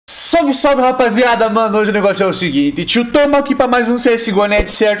Salve, salve, rapaziada, mano, hoje o negócio é o seguinte, tio, tamo aqui pra mais um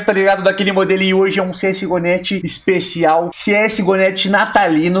CSGONET, certo, tá ligado, daquele modelo, e hoje é um CSGONET especial, CSGONET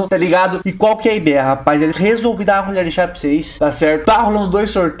natalino, tá ligado, e qual que é a ideia, rapaziada, resolvi dar uma colher de chá pra vocês, tá certo, tá rolando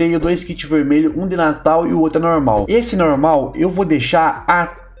dois sorteios, dois kits vermelhos, um de Natal e o outro é normal. Esse normal eu vou deixar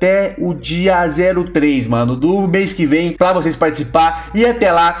até o dia 03, mano, do mês que vem, pra vocês participar. E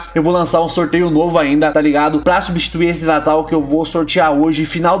até lá eu vou lançar um sorteio novo ainda, tá ligado? Pra substituir esse de Natal que eu vou sortear hoje.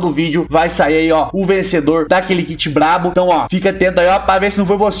 Final do vídeo vai sair aí, ó, o vencedor daquele kit brabo. Então, ó, fica atento aí, ó, pra ver se não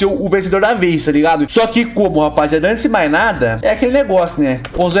foi você o vencedor da vez, tá ligado? Só que como, rapaziada, antes de mais nada, é aquele negócio, né?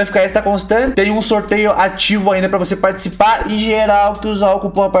 O 11FKS tá constante, tem um sorteio ativo ainda pra você participar. E geral que usar o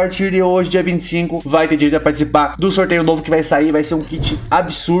cupom a partir de hoje, dia 25, vai ter direito a participar do sorteio novo que vai sair. Vai ser um kit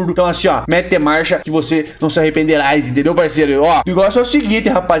absurdo. Então assim, ó, mete marcha que você não se arrependerá, entendeu, parceiro? Ó, o negócio é o seguinte,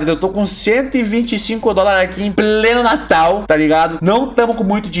 rapaziada, eu tô com 125 dólares aqui em pleno Natal, tá ligado? Não tamo com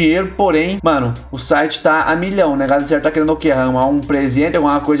muito dinheiro, porém, mano, o site tá a milhão, né? Galera, você tá querendo o quê? Arrumar um presente,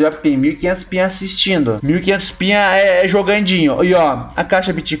 alguma coisa, já tem 1.500 pinha assistindo. 1.500 pinha é jogandinho. E ó, a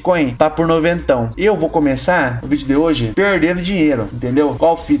caixa Bitcoin tá por 90. Eu vou começar o vídeo de hoje perdendo dinheiro, entendeu?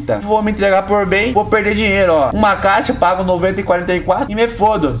 Qual fita? Vou me entregar por bem, vou perder dinheiro, ó. Uma caixa, pago 90,44 e me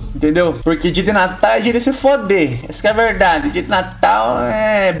fodo. Entendeu? Porque dia de Natal é dia de se foder. Isso que é verdade. Dia de Natal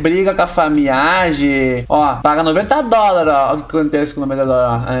é briga com a família. Ó, paga 90 dólares, ó. O que acontece com 90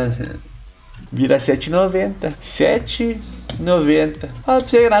 dólares? Vira 7,90. 7,90. Ó, pra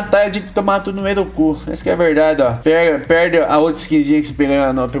você Natal é dia de tomar tudo no meio do cu. Isso que é verdade, ó. Perde a outra skinzinha que você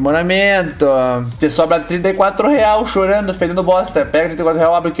pegou no aprimoramento, ó. Você sobra 34 real chorando, fedendo bosta. Pega 34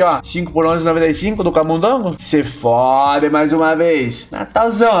 real, abre aqui, ó. 5 por 11,95 do camundongo. Você fode mais uma vez.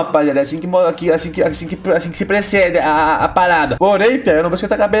 Natalzão, rapaziada. É assim que se precede a parada. Porém, Pia, eu não vou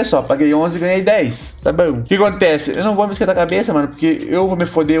esquentar a cabeça, ó. Paguei 11 e ganhei 10. Tá bom. O que acontece? Eu não vou me esquentar a cabeça, mano, porque eu vou me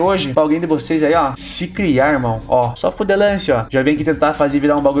foder hoje pra alguém de vocês aí, ó, se criar, irmão. Ó, só fudelância, ó. Já vem aqui tentar fazer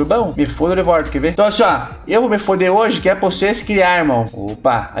virar um bagulho bom. Me foda, eu volto, quer ver? Então, assim, ó, eu vou me foder hoje, que é pra você se criar, irmão.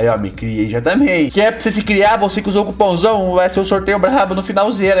 Opa, aí, ó, me criei já também. Que é pra você se criar, você que usou o cupomzão, vai ser o sorteio brabo no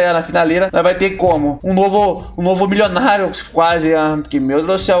finalzeiro, aí, na finaleira. Nós vai ter como? Um novo milionário, quase, ó. Porque, meu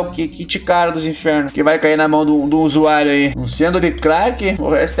Deus do céu, que kit cara dos infernos, que vai cair na mão do usuário aí. Um sendo de crack, o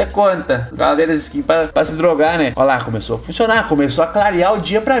resto é conta. Galera, skin pra se drogar, né? Olha lá, começou a funcionar, começou a clarear o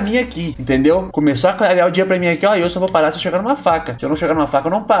dia pra mim aqui, entendeu? Começou a clarear o dia pra mim aqui, ó, e eu só vou parar se eu chegar numa faca. Se eu não chegar numa faca,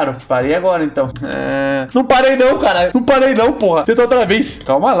 eu não paro. Parei agora, então. Não parei não, cara. Não parei não, porra. Tenta outra vez.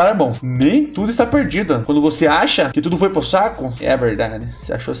 Calma lá, irmão. Nem tudo está perdido. Quando você acha que tudo foi pro saco, é verdade.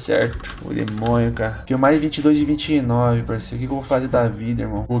 Você achou certo. O demônio, cara. Tenho mais 22 e 29, parceiro. O que eu vou fazer da vida,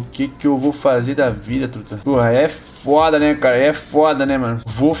 irmão? O que eu vou fazer da vida, truta? Porra, é foda, né, cara? É foda, né, mano?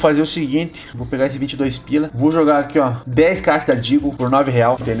 Vou fazer o seguinte. Vou pegar esse 22 pila. Vou jogar aqui, ó, 10 caixas da Digo por 9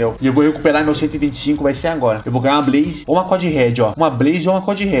 real, entendeu? E eu vou recuperar meu 125, vai ser agora. Eu vou ganhar uma Blaze ou uma Code Red, ó. Uma Blaze ou uma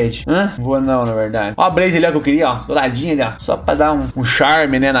Code Red. Vou não, na verdade. Ó a Blaze ali, ó, que eu queria, ó. Douradinha ali, ó. Só pra dar um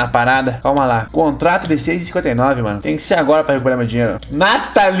charme, né, na parada. Calma lá. Contrato de 6,59, mano. Tem que ser agora pra recuperar meu dinheiro.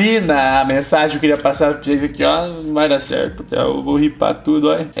 Natalina! A mensagem que eu queria passar pra vocês aqui, ó. Não vai dar certo. Eu vou ripar tudo,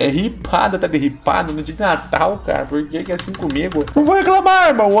 ó. É ripada, tá derripado no dia de Natal, cara. Por que é assim comigo? Não vou reclamar,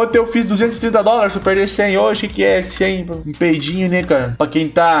 irmão. Ontem eu fiz 230 dólares. Se eu perder 100 hoje, que é 100? Um peidinho, né, cara? Pra quem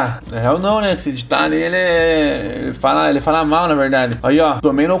tá... Na real, não, né? Se editar ali, ele fala mal, na verdade. Aí, ó.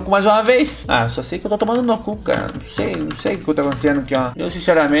 Tomei no cu mais uma vez. Ah, só sei que eu tô tomando no cu, cara. Não sei o que tá acontecendo aqui, ó. Eu,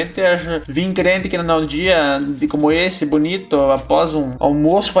 sinceramente, vim crente que num dia como esse, bonito, após um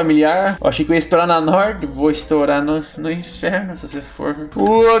almoço familiar, eu achei que eu ia estourar na norte. Vou estourar no inferno, se você for.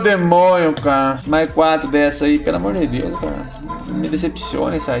 Ô, demônio, cara. Mais 4 dessa aí, pelo amor de Deus, cara. Me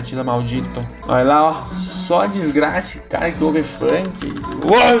decepciona esse site da maldito. Olha lá, ó. Só desgraça, cara, que houve funk.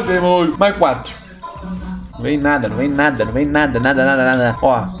 Ô, demônio. Mais 4. Não vem nada, não vem nada, não vem nada.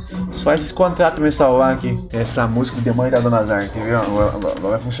 Ó, só esses contratos me salvar aqui. Essa música do demônio da Dona Azar, quer ver? Agora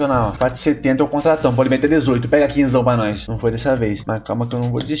vai funcionar, ó. 4,70 é o contratão, pode meter 18, pega 15 pra nós. Não foi dessa vez, mas calma que eu não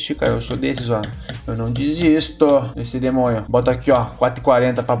vou desistir, cara. Eu sou desses, ó. Eu não desisto desse demônio. Bota aqui, ó,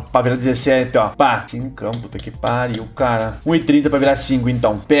 4,40 pra virar 17, ó. Pá, 5, puta que pariu, cara. 1,30 pra virar 5,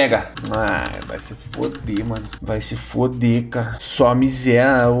 então. Pega. Ai, vai se foder, mano. Vai se foder, cara. Só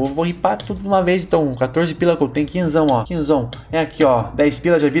miséria. Eu vou ripar tudo de uma vez, então. 14 pila que eu tenho, 15, ó. 15. É aqui, ó. 10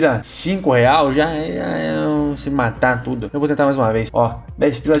 pila já vira 5 real. Já se matar tudo. Eu vou tentar mais uma vez. Ó,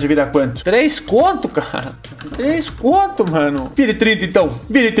 10 pila já vira quanto? 3 conto, cara. 3 conto, mano. Vire 30, então.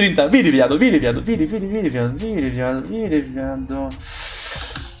 Vire 30. Vire, viado. Vire, viado. Vire, viado.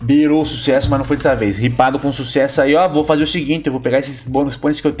 Beirou o sucesso, mas não foi dessa vez. Ripado com sucesso aí, ó. Vou fazer o seguinte, eu vou pegar esses bônus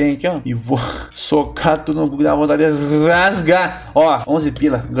points que eu tenho aqui, ó, e vou socar tudo no da vontade de rasgar. Ó, 11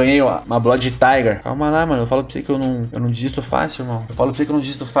 pila. Ganhei, ó, uma Blood Tiger. Calma lá, mano. Eu falo pra você que eu não desisto fácil, irmão. Eu falo pra você que eu não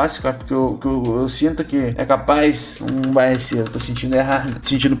desisto fácil, cara, porque eu sinto que é capaz. Não vai ser. Eu tô sentindo errado.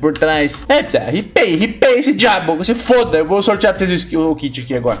 Sentindo por trás. Ripei esse diabo. Você foda. Eu vou sortear pra vocês o kit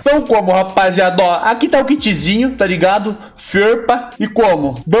aqui agora. Então, como, rapaziada, ó, aqui tá o kitzinho, tá ligado? Ferpa. E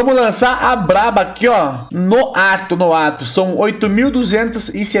como? Vamos lançar a braba aqui, ó, no ato. São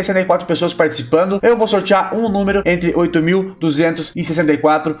 8.264 pessoas participando. Eu vou sortear um número entre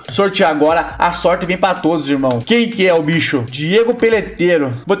 8.264. Sortear agora. A sorte vem pra todos, irmão. Quem que é o bicho? Diego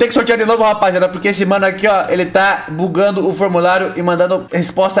Peleteiro. Vou ter que sortear de novo, rapaziada, porque esse mano aqui, ó, ele tá bugando o formulário e mandando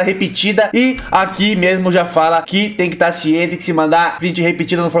resposta repetida. E aqui mesmo já fala que tem que estar ciente que se mandar print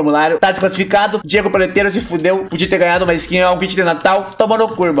repetida no formulário, tá desclassificado. Diego Peleteiro se fudeu. Podia ter ganhado uma skin, ó, um kit de Natal. Toma no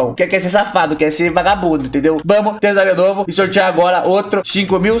cu, irmão. Quer ser safado, quer ser vagabundo, entendeu? Vamos tentar de novo e sortear agora outro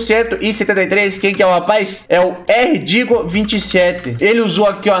 5.173. Quem que é o rapaz? É o Digo27. Ele usou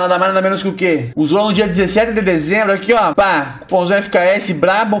aqui, ó, nada mais nada menos que o quê? Usou no dia 17 de dezembro aqui, ó. Pá, cupomzão FKS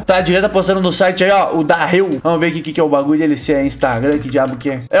brabo. Tá direto postando no site aí, ó, o da Rio. Vamos ver aqui que é o bagulho dele, se é Instagram, que diabo que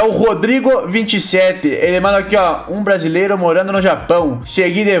é. É o Rodrigo27. Ele manda aqui, ó, um brasileiro morando no Japão.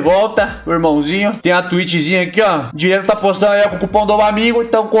 Segui de volta, o irmãozinho. Tem a tweetzinha aqui, ó. Direto tá postando aí, ó, com o cupom do amigo.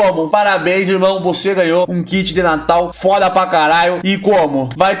 Então, como? Parabéns, irmão. Você ganhou um kit de Natal foda pra caralho. E como?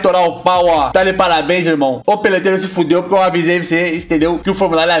 Vai torar o pau, ó. Tá de parabéns, irmão. O peleteiro se fudeu porque eu avisei você, entendeu? Que o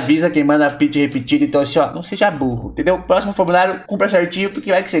formulário avisa quem manda print repetido. Então, assim, ó, não seja burro, entendeu? Próximo formulário, cumpra certinho,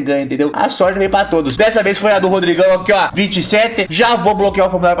 porque vai que você ganha, entendeu? A sorte vem pra todos. Dessa vez foi a do Rodrigão aqui, ó, 27. Já vou bloquear o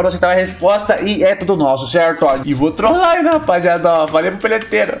formulário pra não aceitar a resposta e é tudo nosso, certo? Ó, e vou trollar aí, rapaziada, ó. Valeu pro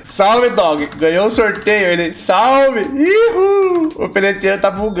peleteiro. Salve, dog. Ganhou o sorteio, ele. Salve. Ihu. O peleteiro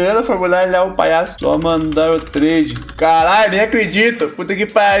tá bugando o formulário lá, o palhaço. Só mandar o trade. Caralho, nem acredito. Puta que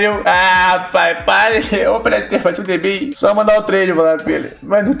pariu. Ah, pai, pare. Ô, peleteiro, vai se fuder bem. Só mandar o trade, eu vou falar pra ele.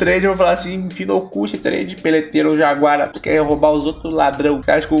 Mas no trade eu vou falar assim, enfim, no cu esse trade, peleteiro, jaguara. Tu quer roubar os outros ladrão.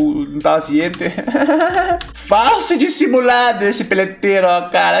 Acho que eu não tava ciente. Falso dissimulado esse peleteiro, ó.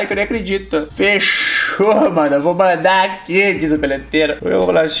 Caralho, que eu nem acredito. Fechou, mano. Eu vou mandar aqui, diz o peleteiro. Eu vou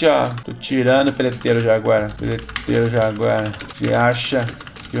falar assim, ó. Tô tirando o peleteiro jaguara. Peleteiro jaguara. Você acha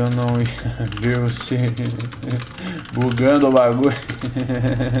que eu não ia ver você bugando o bagulho?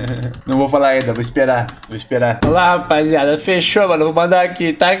 Não vou falar ainda, vou esperar. Olá, rapaziada, fechou, mano. Vou mandar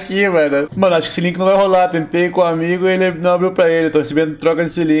aqui, tá aqui, mano. Mano, acho que esse link não vai rolar. Tentei com o amigo e ele não abriu pra ele. Tô recebendo troca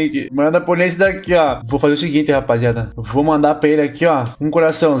desse link. Manda por nesse daqui, ó. Vou fazer o seguinte, rapaziada. Vou mandar pra ele aqui, ó, um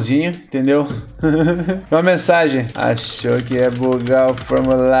coraçãozinho, entendeu? Uma mensagem. Achou que ia bugar o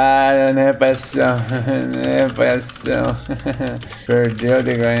formulário, né, paixão? Né, paixão? Perdeu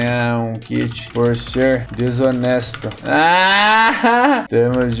de ganhar um kit por ser desonesto. Ah!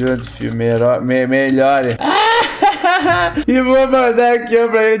 Tamo junto, filho. Melhore. E vou mandar aqui, ó,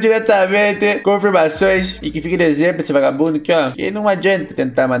 pra ele diretamente confirmações. E que fique de exemplo esse vagabundo aqui, ó. Que não adianta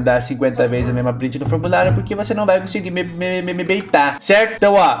tentar mandar 50 vezes a mesma print no formulário, porque você não vai conseguir me beitar, certo?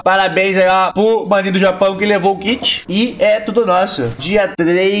 Então, ó, parabéns aí, ó, pro maninho do Japão que levou o kit. E é tudo nosso. Dia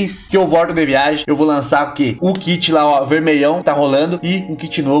 3 que eu volto de viagem, eu vou lançar o quê? O kit lá, ó, vermelhão, tá rolando. E um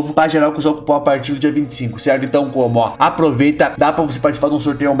kit novo pra geral que usar o cupom a partir do dia 25, certo? Então, como, ó, aproveita, dá pra você participar de um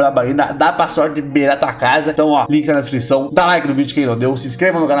sorteio brabo ainda, dá pra sorte beirar tua casa. Então, ó, link tá na descrição, dá like no vídeo quem não deu, se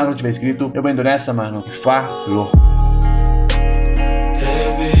inscreva no canal se não tiver inscrito. Eu vou indo nessa, mano, e falou.